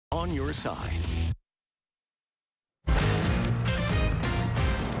on your side.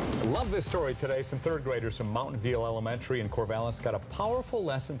 Love this story today. Some third graders from Mountain View Elementary in Corvallis got a powerful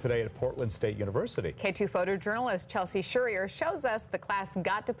lesson today at Portland State University. K2 photojournalist Chelsea Shurier shows us the class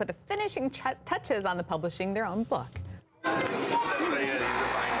got to put the finishing touches on the publishing their own book. That's what you gotta use the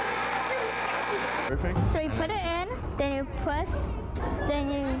binder. Perfect. So you put it in, then you press, then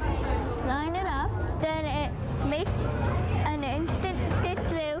you line it up, then it makes an instant stitch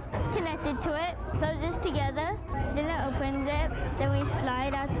glue connected to it, closes together, then it opens it, then we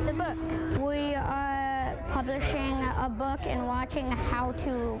slide out the book. We are publishing a book and watching how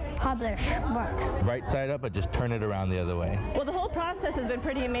to publish books. Right side up, but just turn it around the other way. Well, the whole process has been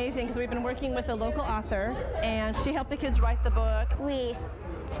pretty amazing because we've been working with a local author, and she helped the kids write the book. We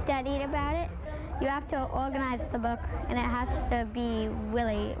studied about it. You have to organize the book, and it has to be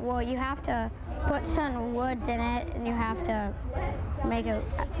really, well, you have to put some words in it, and you have to make it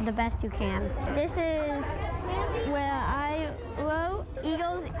the best you can. This is where I wrote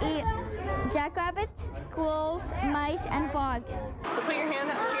eagles eat jackrabbits, squirrels, mice, and frogs. So put your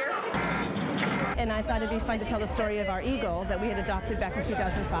hand up here. And I thought it'd be fun to tell the story of our eagle that we had adopted back in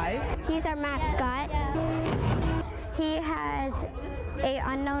 2005. He's our mascot. He has an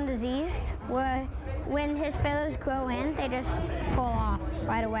unknown disease where when his feathers grow in, they just fall off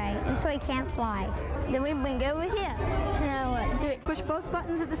right away, and so he can't fly. Then we bring it over here. So do it. Push both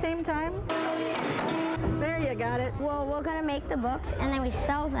buttons at the same time. There, you got it. Well, we're gonna make the books, and then we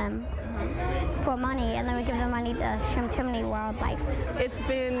sell them for money, and then we give the money to Chimney Wildlife. It's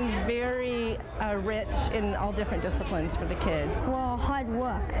been very rich in all different disciplines for the kids. Well, hard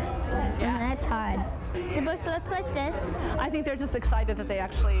work, and that's hard. The book looks like this. I think they're just excited that they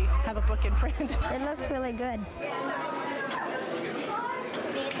actually have a book in print. It looks really good.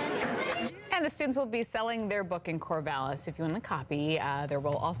 And the students will be selling their book in Corvallis. If you want a copy, there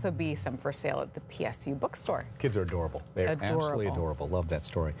will also be some for sale at the PSU bookstore. Kids are adorable. They're absolutely adorable. Love that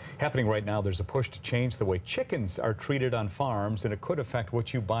story. Happening right now, there's a push to change the way chickens are treated on farms, and it could affect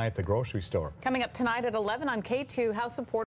what you buy at the grocery store. Coming up tonight at 11 on K2, how support